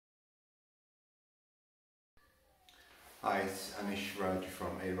Hi, it's Anish Raj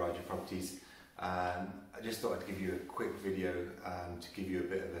from Raj Properties. I just thought I'd give you a quick video to give you a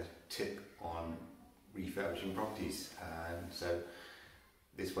bit of a tip on refurbishing properties. So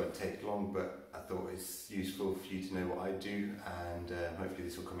this won't take long, but I thought it's useful for you to know what I do, and hopefully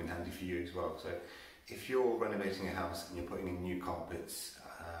this will come in handy for you as well. So if you're renovating a house and you're putting in new carpets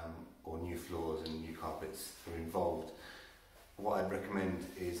or new floors and new carpets are involved, what I'd recommend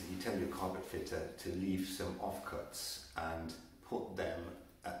is that you tell your carpet fitter to leave some offcuts and put them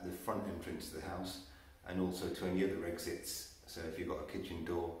at the front entrance to the house and also to any other exits. So if you've got a kitchen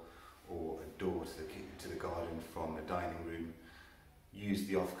door or a door to the garden from a dining room, use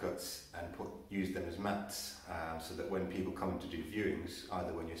the offcuts and use them as mats, so that when people come to do viewings,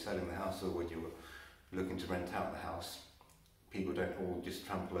 either when you're selling the house or when you're looking to rent out the house, people don't all just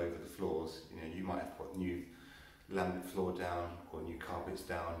trample over the floors. You know, you might have put new laminate floor down or new carpets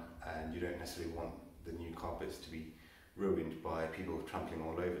down, and you don't necessarily want the new carpets to be ruined by people trampling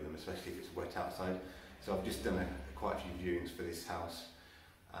all over them, especially if it's wet outside. So I've just done quite a few viewings for this house,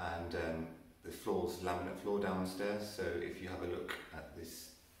 and the floor's laminate floor downstairs. So if you have a look at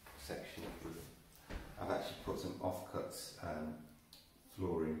this section, I've actually put some offcuts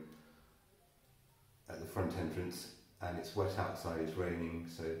flooring at the front entrance, and it's wet outside, it's raining,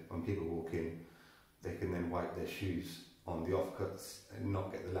 so when people walk in they can then wipe their shoes on the offcuts and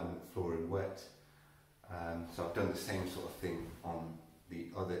not get the laminate flooring wet. So I've done the same sort of thing on the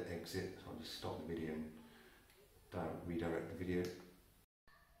other exit. So I'll just stop the video and redirect the video.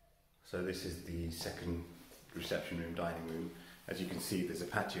 So this is the second reception room, dining room. As you can see, there's a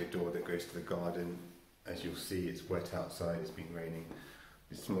patio door that goes to the garden. As you'll see, it's wet outside, it's been raining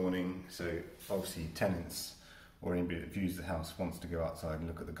this morning, so obviously tenants or anybody that views the house wants to go outside and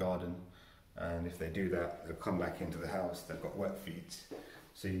look at the garden. And if they do that, they'll come back into the house, they've got wet feet,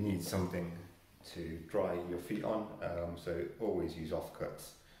 so you need something to dry your feet on. So always use offcuts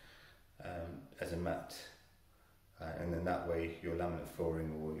as a mat, and then that way your laminate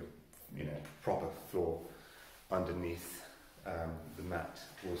flooring or your proper floor underneath the mat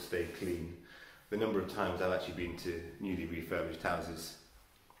will stay clean. The number of times I've actually been to newly refurbished houses,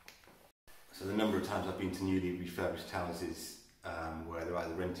 where they're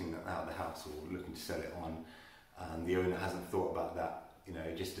either renting out the house or looking to sell it on, and the owner hasn't thought about that.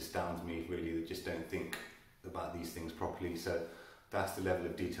 It just astounds me, really. They just don't think about these things properly. So that's the level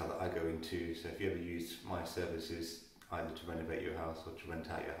of detail that I go into. So if you ever use my services, either to renovate your house or to rent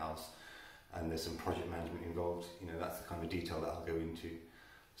out your house, and there's some project management involved, that's the kind of detail that I'll go into.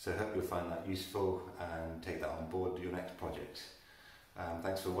 So I hope you'll find that useful and take that on board to your next project.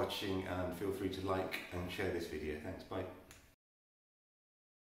 Thanks for watching, and feel free to like and share this video. Thanks, bye.